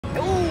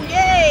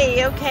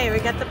okay, we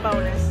got the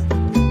bonus.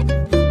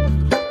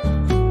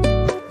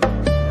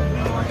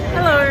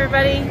 Hello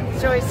everybody,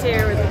 Joyce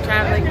here with the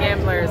Traveling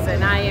Gamblers,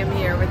 and I am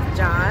here with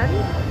John.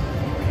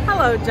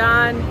 Hello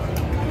John.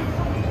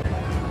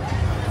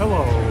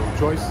 Hello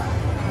Joyce.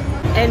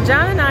 And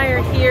John and I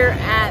are here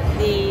at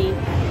the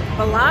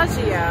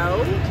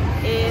Bellagio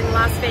in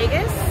Las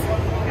Vegas,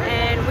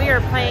 and we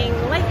are playing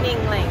Lightning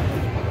Link.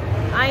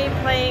 I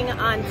am playing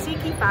on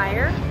TIKI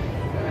FIRE,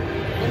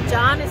 and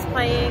John is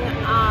playing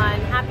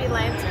on Happy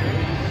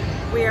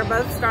Lantern. We are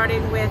both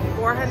starting with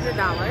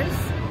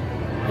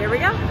 $400. Here we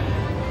go.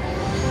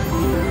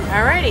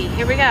 Alrighty,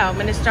 here we go. I'm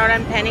going to start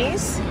on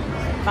pennies,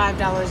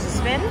 $5 a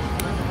spin.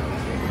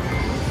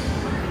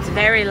 It's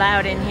very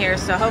loud in here,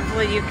 so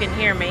hopefully you can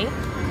hear me.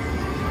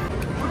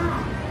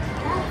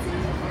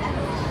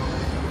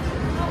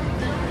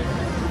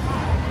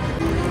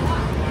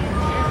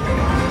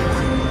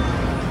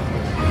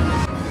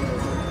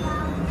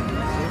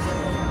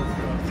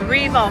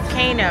 Three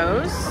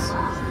volcanoes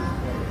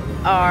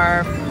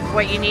are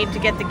what you need to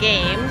get the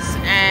games,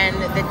 and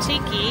the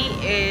Tiki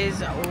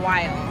is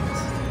wild.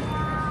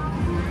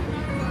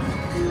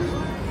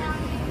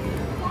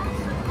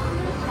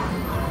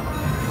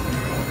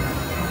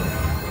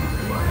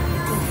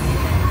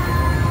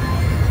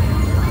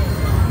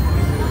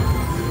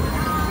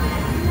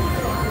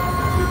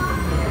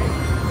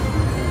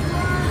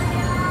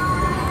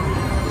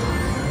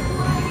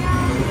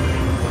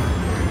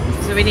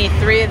 So we need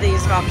 3 of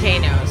these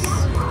volcanoes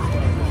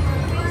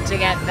to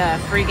get the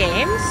free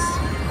games.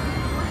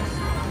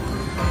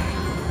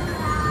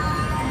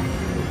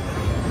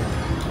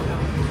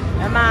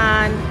 Come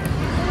on.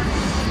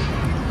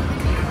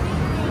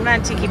 Come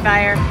on, Tiki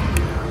Fire.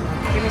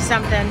 Give me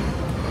something.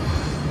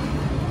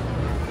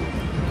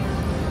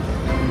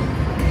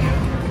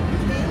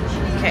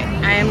 Okay,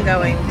 I am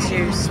going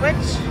to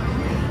switch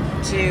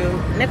to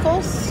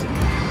nickels.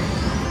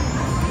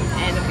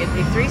 And it'll give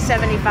me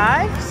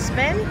 $3.75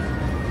 spin.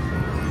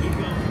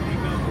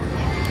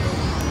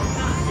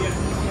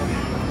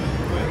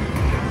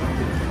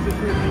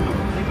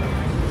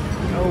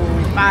 Oh,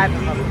 5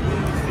 of them.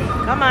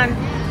 Come on.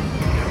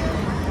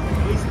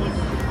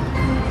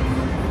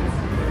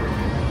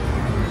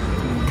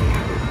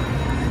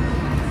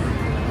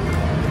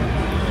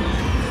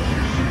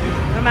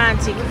 Come on,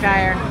 Tiki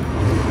Fire.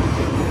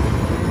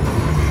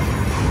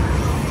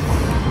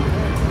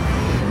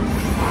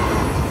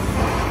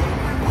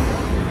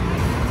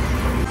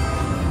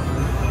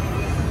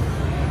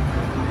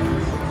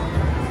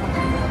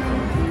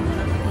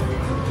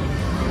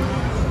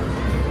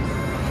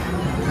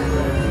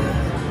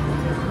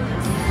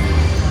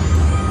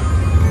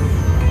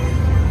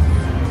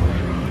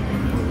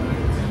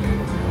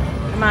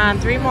 Come on,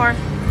 3 more.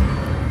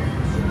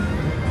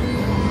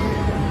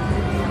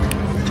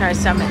 Try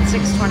some at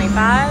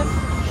 $6.25.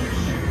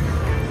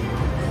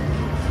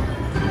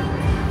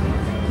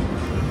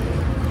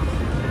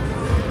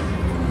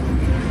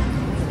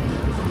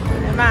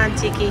 Come on,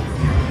 Tiki.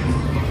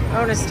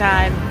 Bonus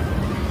time.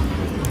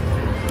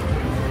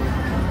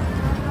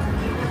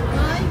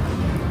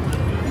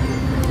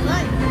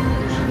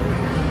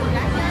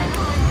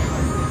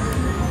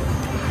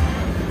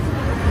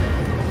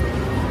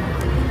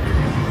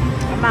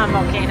 Come on,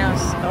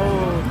 volcanoes.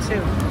 Oh,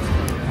 2.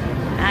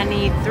 I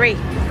need 3.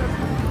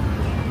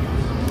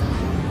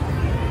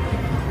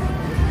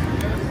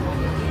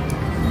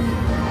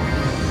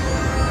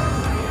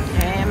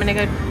 Okay, I'm gonna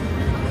go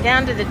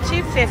down to the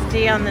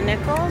 250 on the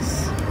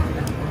nickels.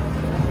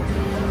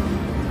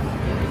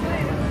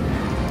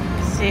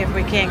 See if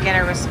we can't get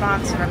a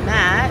response from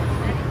that.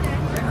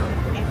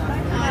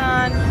 Come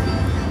on.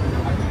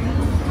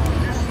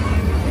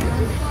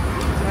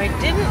 I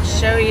didn't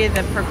show you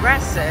the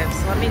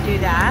progressives. Let me do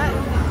that.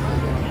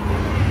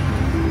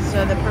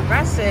 So the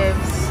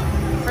progressives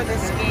for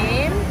this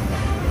game,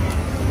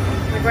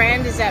 the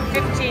grand is at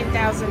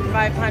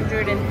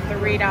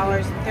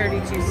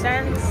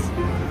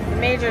 $15,503.32. The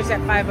major is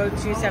at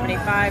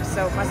 $502.75,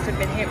 so it must have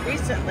been hit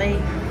recently.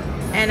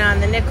 And on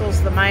the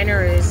nickels, the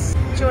minor is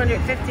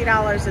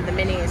 $250 and the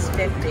mini is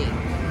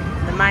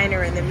 $50. The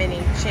minor and the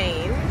mini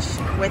change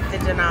with the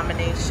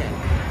denomination.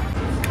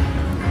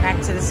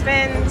 Back to the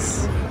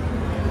spins.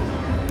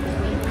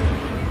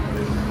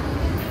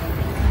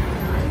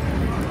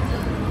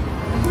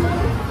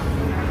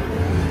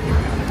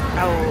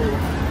 Oh.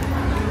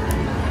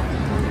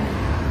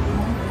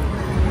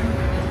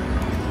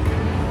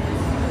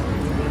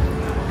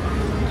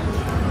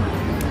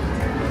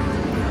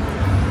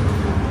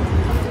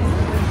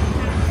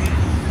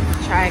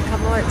 Try a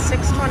couple at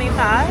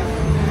 $6.25.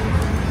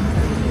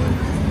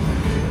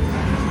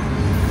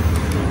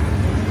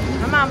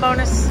 Come on,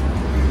 bonus.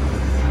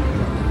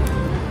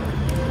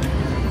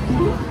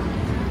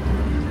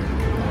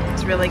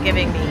 It's really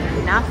giving me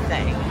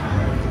nothing.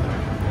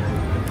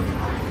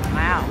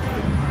 Wow.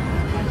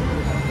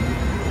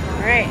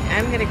 All right,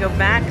 I'm gonna go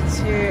back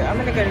to, I'm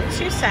gonna go to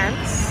 2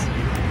 cents,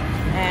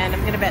 and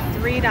I'm gonna bet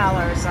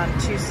 $3 on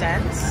 2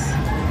 cents.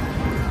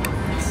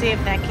 Let's see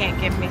if that can't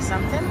give me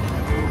something.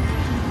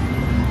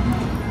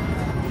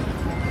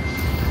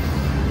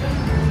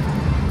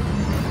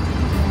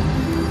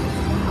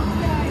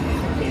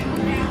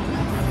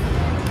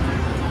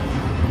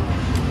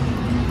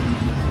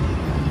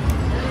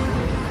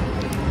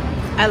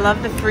 I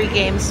love the free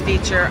games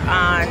feature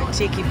on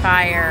Tiki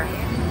Fire.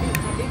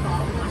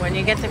 When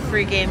you get the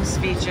free games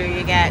feature,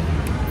 you get,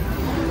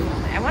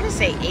 I want to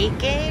say 8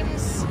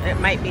 games. It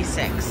might be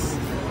 6.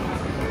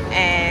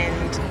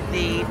 And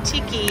the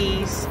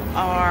tikis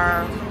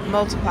are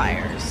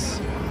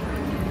multipliers.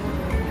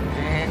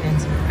 And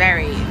it's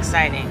very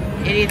exciting.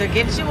 It either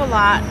gives you a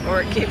lot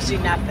or it gives you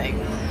nothing.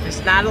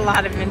 There's not a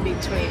lot of in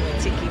between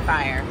with Tiki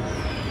Fire.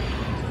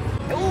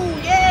 Ooh,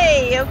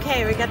 yay!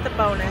 Okay, we got the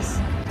bonus.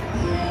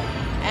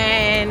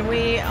 And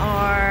we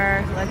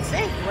are, let's see,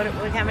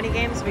 how many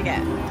games we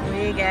get?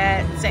 We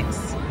get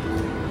 6.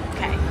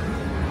 Okay.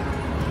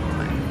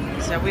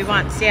 So we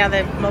want, see how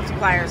the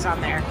multipliers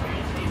on there.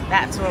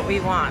 That's what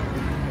we want.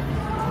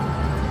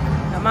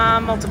 Come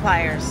on,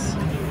 multipliers.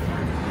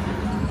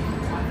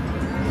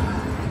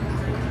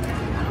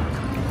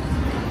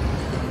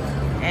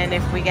 And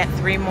if we get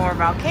 3 more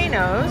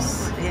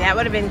volcanoes, that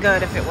would have been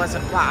good if it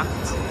wasn't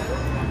blocked.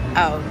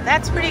 Oh,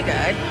 that's pretty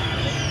good.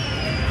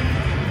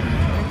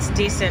 It's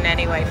decent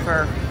anyway for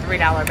a $3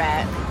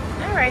 bet.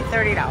 All right,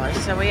 $30.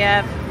 So we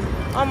have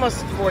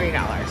almost $40.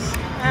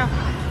 Well,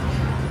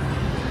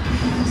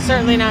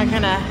 certainly not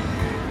gonna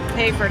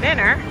pay for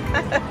dinner.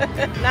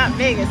 Not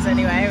Vegas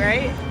anyway,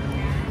 right?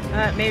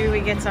 Maybe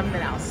we get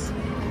something else.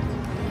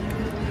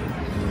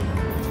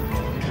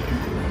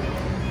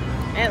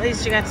 At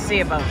least you got to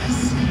see a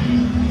bonus.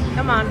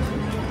 Come on.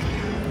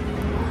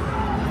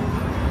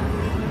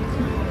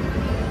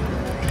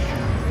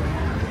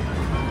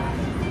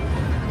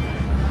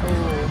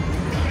 Ooh.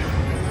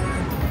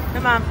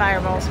 Come on,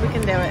 fireballs. We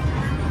can do it.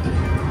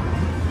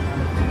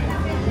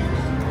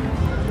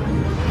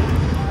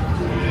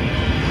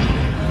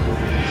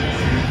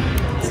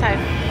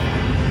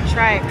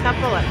 Try a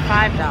couple at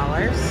 $5.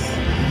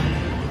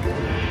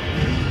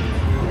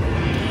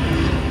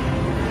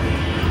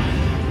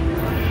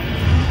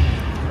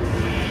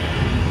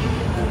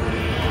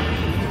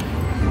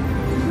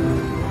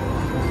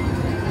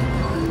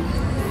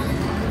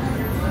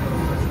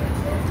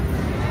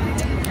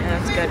 And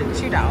let's go to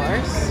 $2.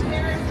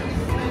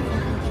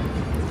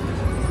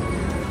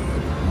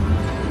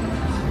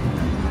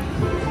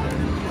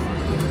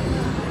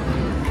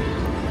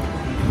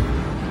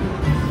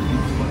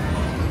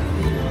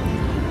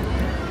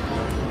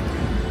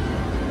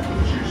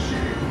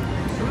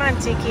 Come on,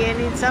 Tiki, I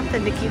need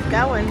something to keep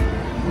going.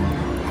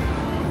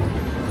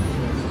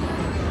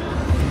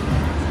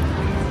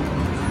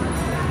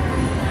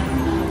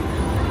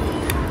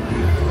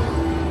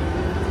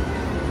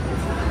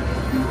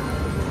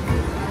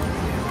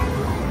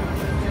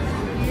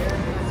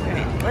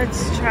 Alright,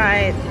 let's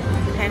try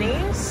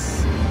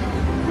pennies.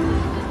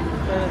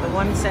 Go to the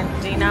 1-cent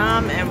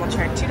denom and we'll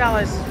try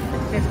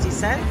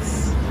 $2.50.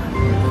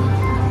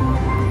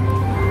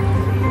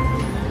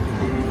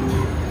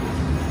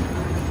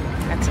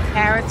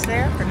 Carrots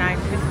there for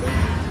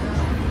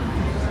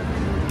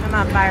 $9.50. Come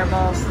on,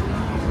 fireballs.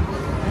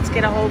 Let's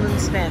get a hold and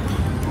spin.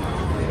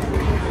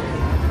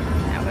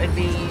 That would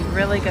be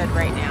really good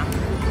right now.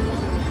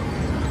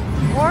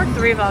 Or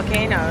 3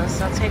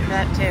 volcanoes. I'll take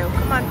that too.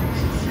 Come on.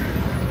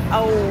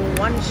 Oh,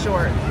 1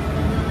 short.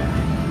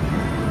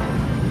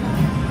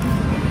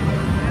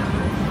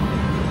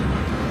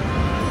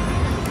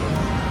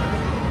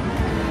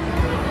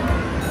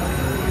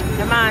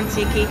 Come on,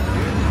 Tiki.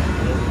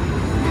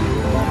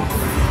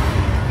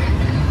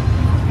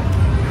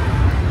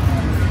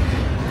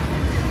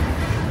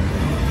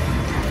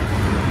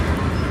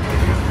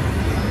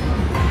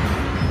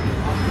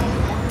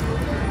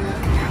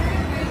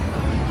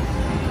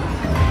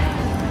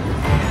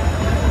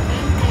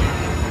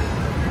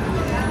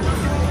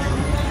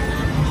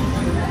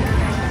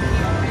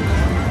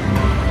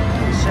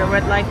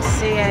 Would like to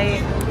see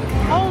a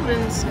hold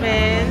and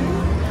spin.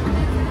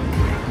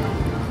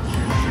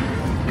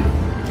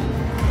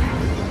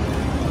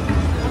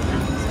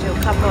 Let's do a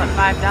couple at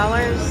 $5.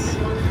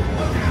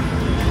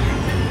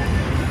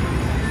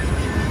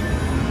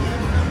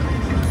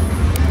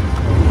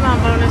 Come on,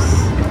 bonus.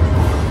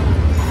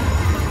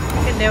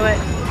 You can do it.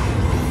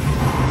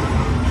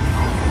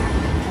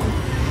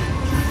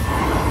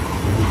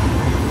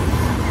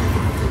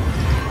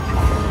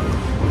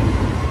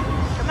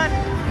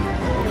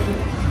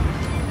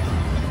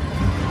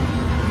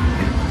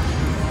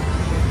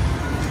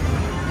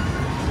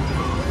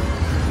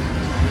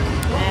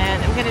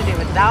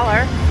 $1.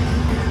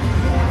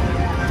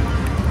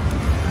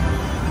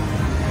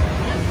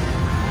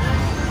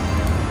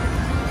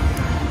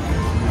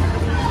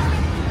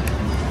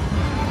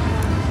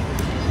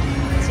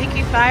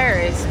 Tiki Fire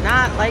is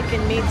not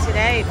liking me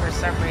today for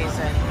some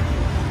reason.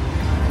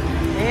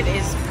 It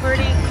is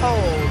pretty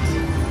cold.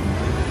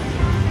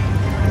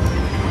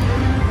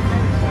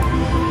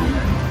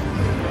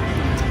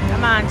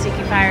 Come on,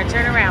 Tiki Fire,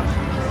 turn around.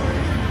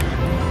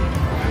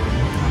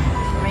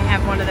 Let me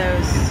have one of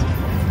those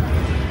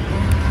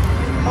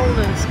hold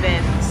and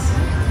spins.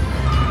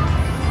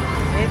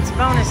 It's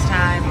bonus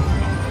time.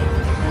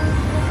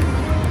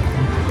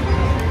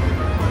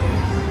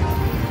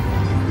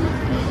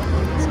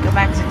 Let's go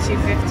back to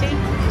 $2.50.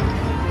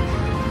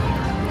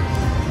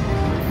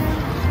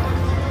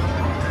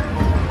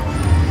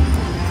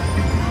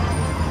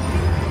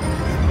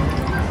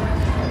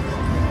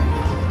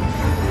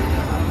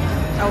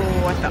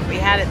 thought we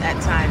had it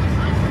that time.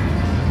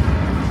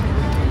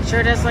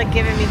 Sure does like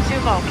giving me 2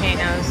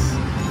 volcanoes.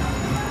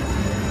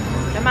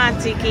 Come on,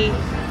 Tiki.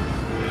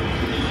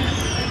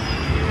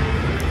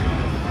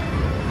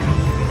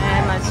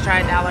 And let's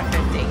try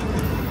 $1.50.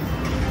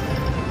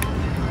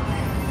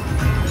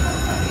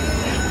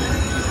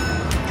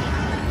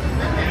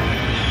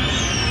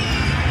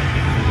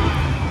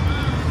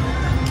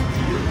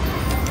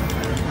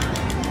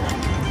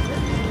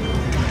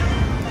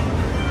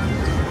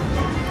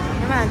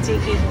 Come on,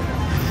 Tiki.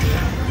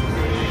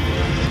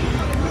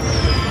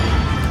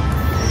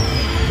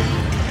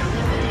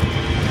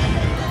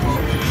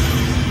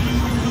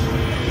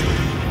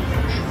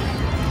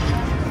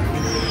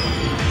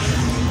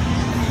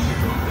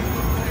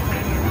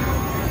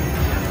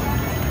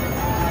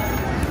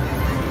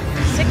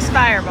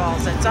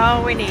 Fireballs, that's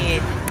all we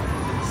need.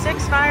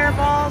 6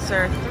 fireballs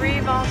or 3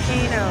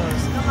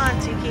 volcanoes. Come on,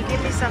 Tiki,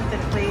 give me something,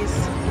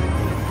 please.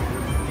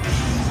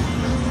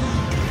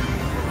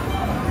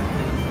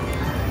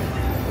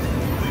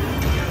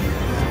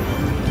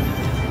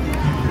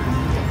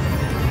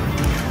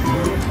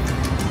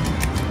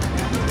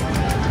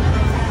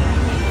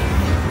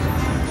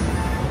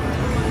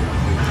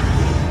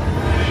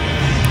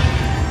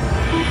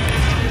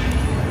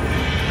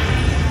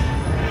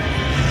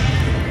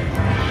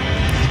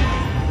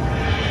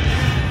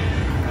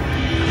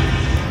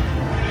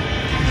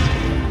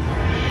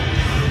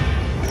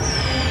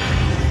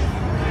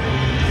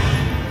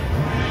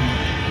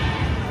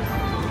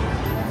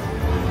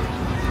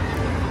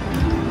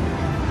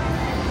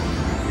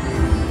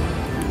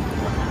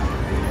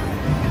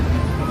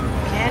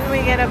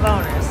 Get a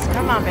bonus.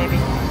 Come on, baby.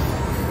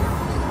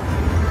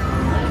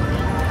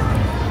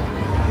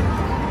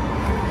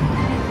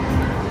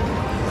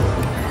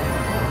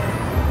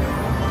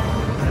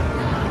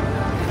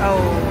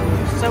 Oh,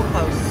 so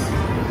close.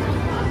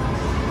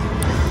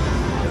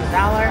 $1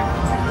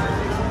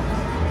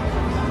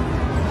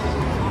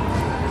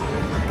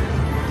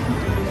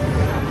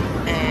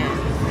 and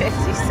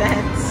 50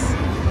 cents.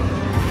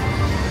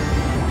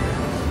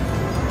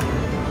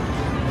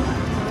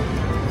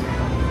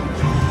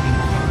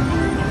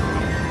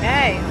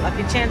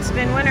 Lucky chance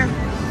spin winner.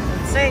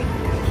 Let's see.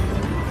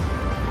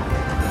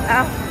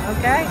 Oh,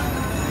 okay.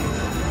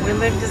 We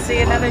live to see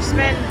another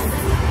spin.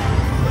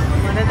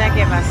 What did that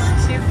give us?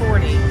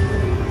 $2.40.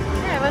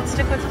 Yeah, let's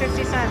stick with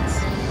 50 cents.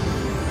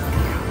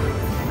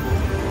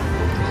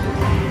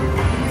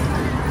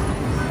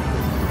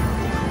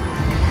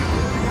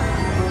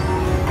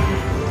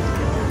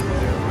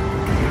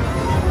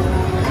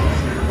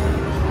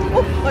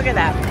 Oh, look at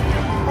that.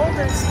 Hold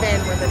and spin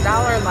with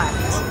 $1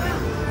 left.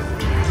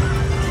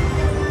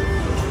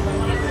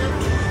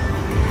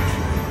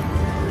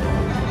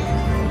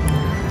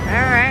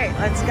 Alright,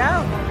 let's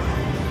go.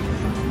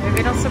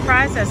 Maybe it'll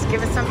surprise us.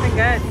 Give us something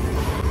good.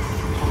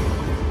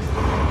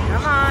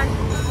 Come on.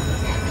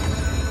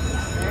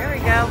 There we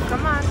go.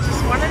 Come on.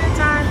 Just one at a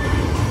time.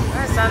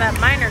 I saw that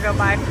miner go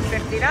by for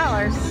 $50.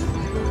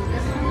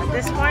 At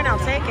this point, I'll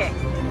take it.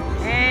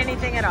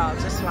 Anything at all.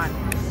 Just one.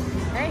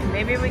 Hey,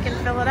 maybe we can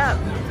fill it up.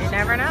 You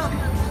never know.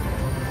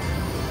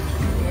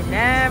 You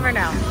never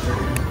know.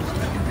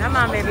 Come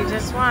on, baby.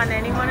 Just one.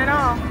 Anyone at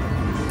all.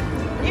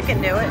 You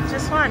can do it.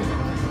 Just one.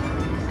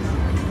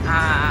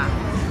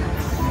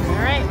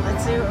 Alright,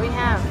 let's see what we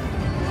have.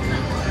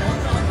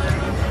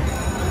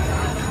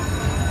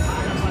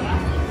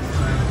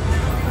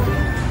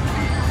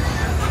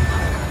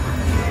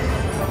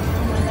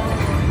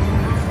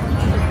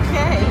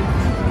 Okay.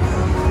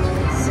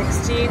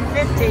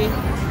 $16.50.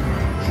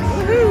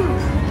 Woohoo!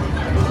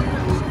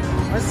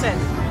 Listen,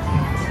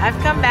 I've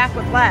come back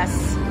with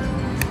less.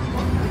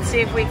 Let's see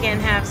if we can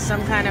have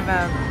some kind of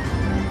a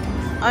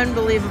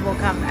unbelievable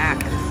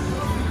comeback.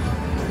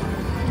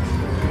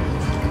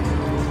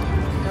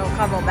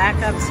 Couple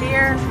backups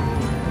here.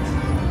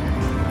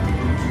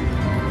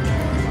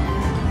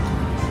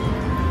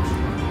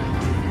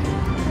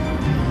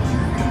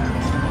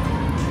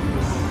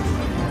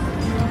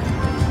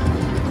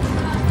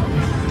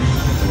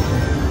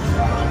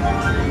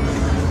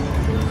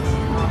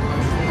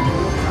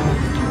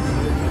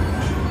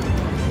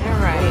 All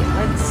right,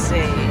 let's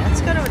see.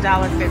 Let's go to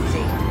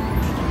 $1.50.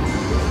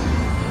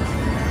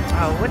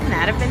 Oh, wouldn't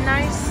that have been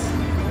nice?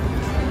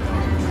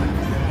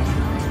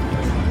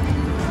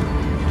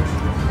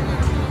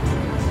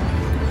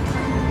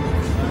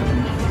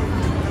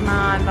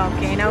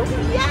 Volcano.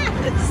 Yes!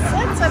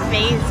 That's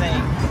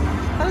amazing.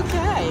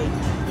 Okay.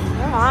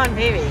 Come on,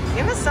 baby.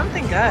 Give us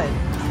something good.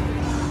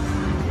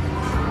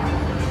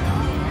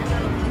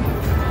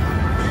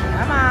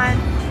 Come on.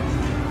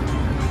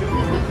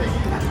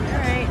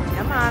 Alright,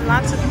 come on.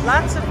 Lots of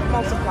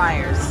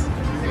multipliers.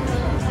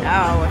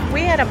 Oh, if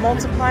we had a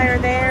multiplier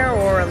there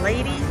or a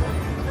lady,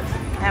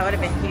 that would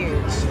have been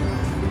huge.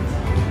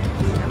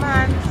 Come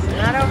on. It's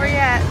not over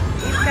yet.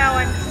 Keep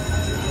going.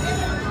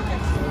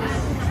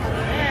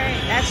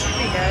 That should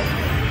be good.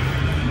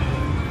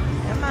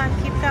 Come on,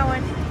 keep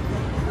going.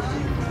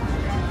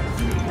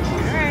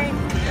 Alright,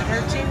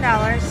 $13.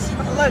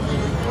 Oh, look,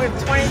 we have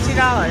 $22.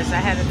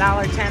 I had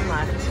 $1.10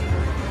 left.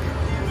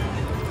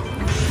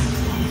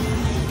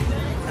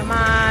 Come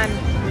on.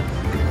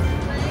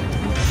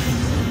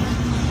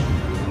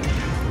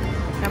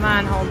 Come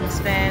on, hold and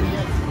spin.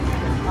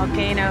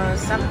 Volcanoes,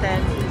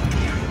 something.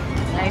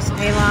 Nice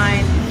pay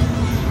line.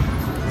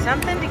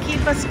 Something to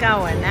keep us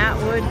going. That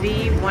would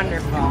be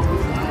wonderful.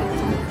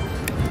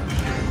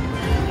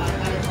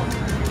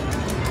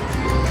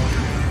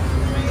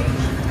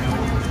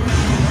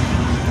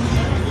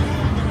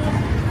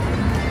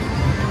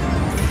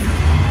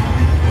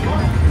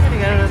 Gonna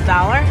go to the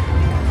dollar.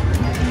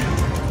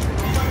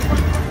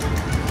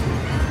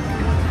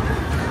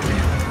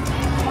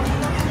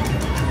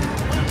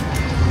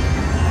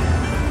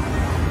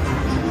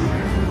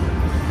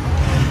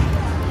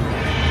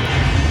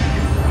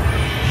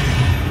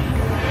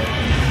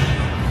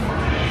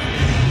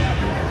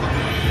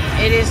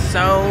 It is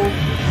so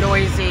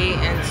noisy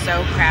and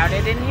so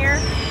crowded in here.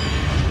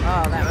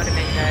 Oh, that would have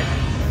been good.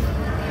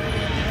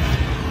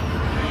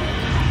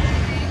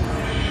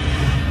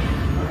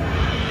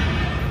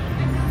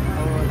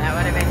 Oh, that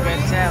would have been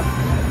good too.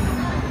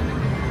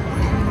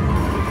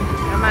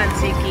 Come on,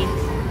 Tiki.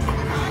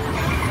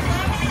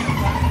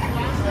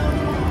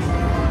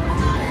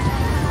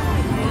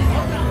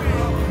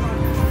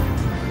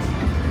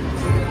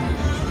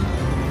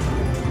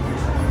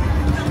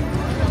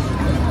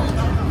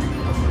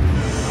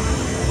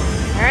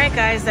 Alright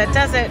guys, that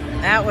does it.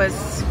 That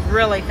was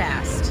really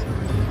fast.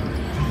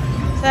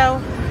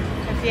 So,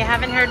 if you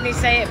haven't heard me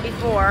say it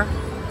before,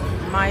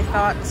 my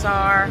thoughts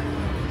are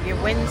you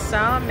win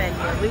some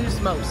and you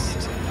lose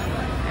most.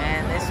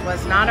 And this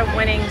was not a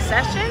winning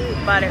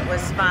session, but it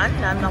was fun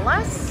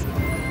nonetheless.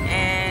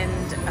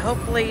 And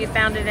hopefully you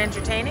found it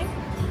entertaining.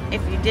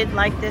 If you did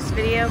like this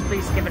video,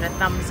 please give it a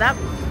thumbs up.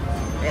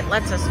 It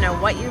lets us know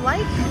what you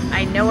like.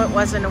 I know it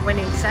wasn't a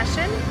winning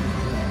session,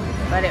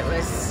 but it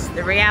was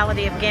the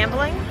reality of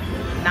gambling.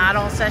 Not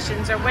all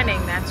sessions are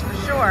winning, that's for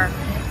sure.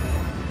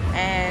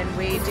 And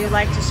we do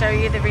like to show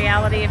you the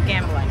reality of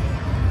gambling.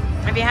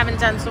 If you haven't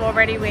done so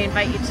already, we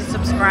invite you to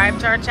subscribe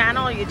to our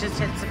channel. You just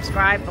hit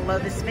subscribe below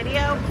this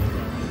video.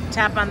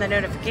 Tap on the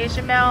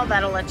notification bell.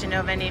 That'll let you know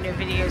of any new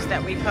videos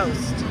that we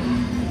post.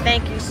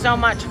 Thank you so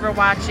much for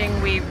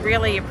watching. We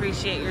really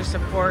appreciate your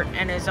support.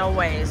 And as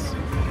always,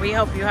 we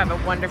hope you have a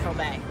wonderful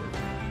day.